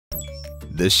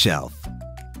The shelf.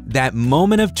 That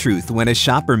moment of truth when a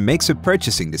shopper makes a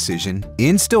purchasing decision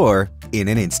in-store in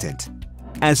an instant.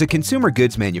 As a consumer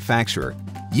goods manufacturer,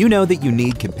 you know that you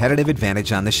need competitive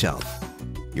advantage on the shelf.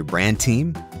 Your brand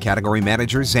team, category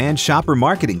managers, and shopper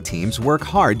marketing teams work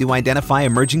hard to identify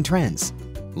emerging trends,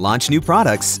 launch new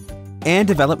products, and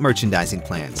develop merchandising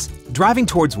plans, driving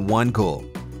towards one goal: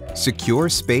 secure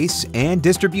space and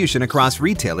distribution across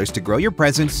retailers to grow your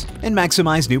presence and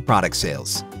maximize new product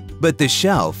sales. But the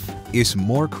shelf is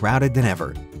more crowded than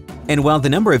ever. And while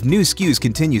the number of new SKUs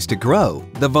continues to grow,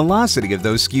 the velocity of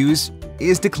those SKUs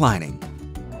is declining.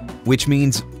 Which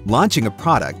means launching a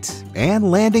product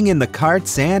and landing in the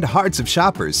carts and hearts of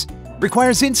shoppers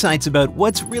requires insights about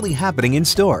what's really happening in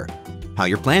store, how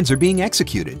your plans are being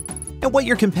executed, and what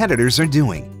your competitors are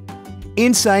doing.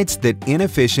 Insights that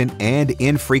inefficient and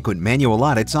infrequent manual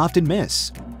audits often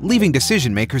miss, leaving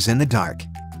decision makers in the dark.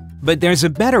 But there's a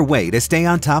better way to stay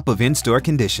on top of in-store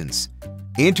conditions.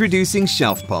 Introducing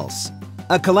Shelf Pulse,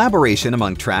 a collaboration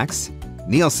among Trax,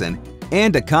 Nielsen,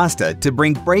 and Acosta to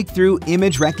bring breakthrough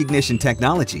image recognition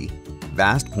technology,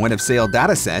 vast point-of-sale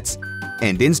datasets,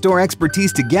 and in-store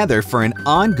expertise together for an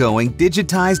ongoing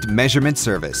digitized measurement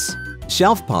service.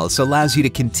 Shelf Pulse allows you to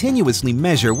continuously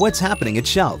measure what's happening at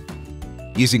shelf,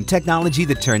 using technology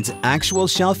that turns actual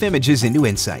shelf images into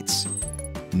insights.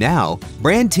 Now,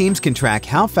 brand teams can track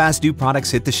how fast new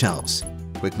products hit the shelves,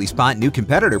 quickly spot new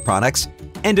competitor products,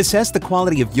 and assess the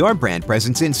quality of your brand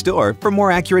presence in store for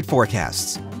more accurate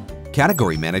forecasts.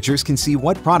 Category managers can see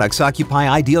what products occupy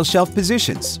ideal shelf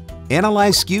positions,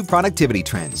 analyze SKU productivity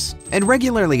trends, and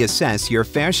regularly assess your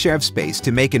fair share of space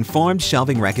to make informed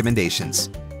shelving recommendations.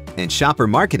 And shopper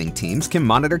marketing teams can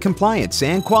monitor compliance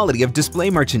and quality of display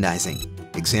merchandising,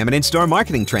 examine in-store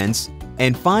marketing trends,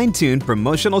 and fine-tune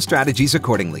promotional strategies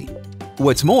accordingly.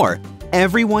 What's more,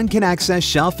 everyone can access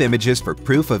shelf images for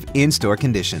proof of in-store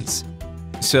conditions.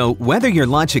 So whether you're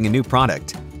launching a new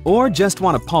product or just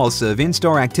want a pulse of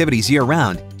in-store activities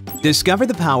year-round, discover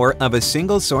the power of a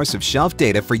single source of shelf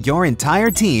data for your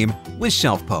entire team with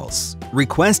Shelf Pulse.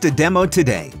 Request a demo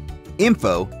today.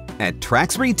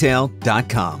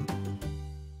 Info@traxretail.com.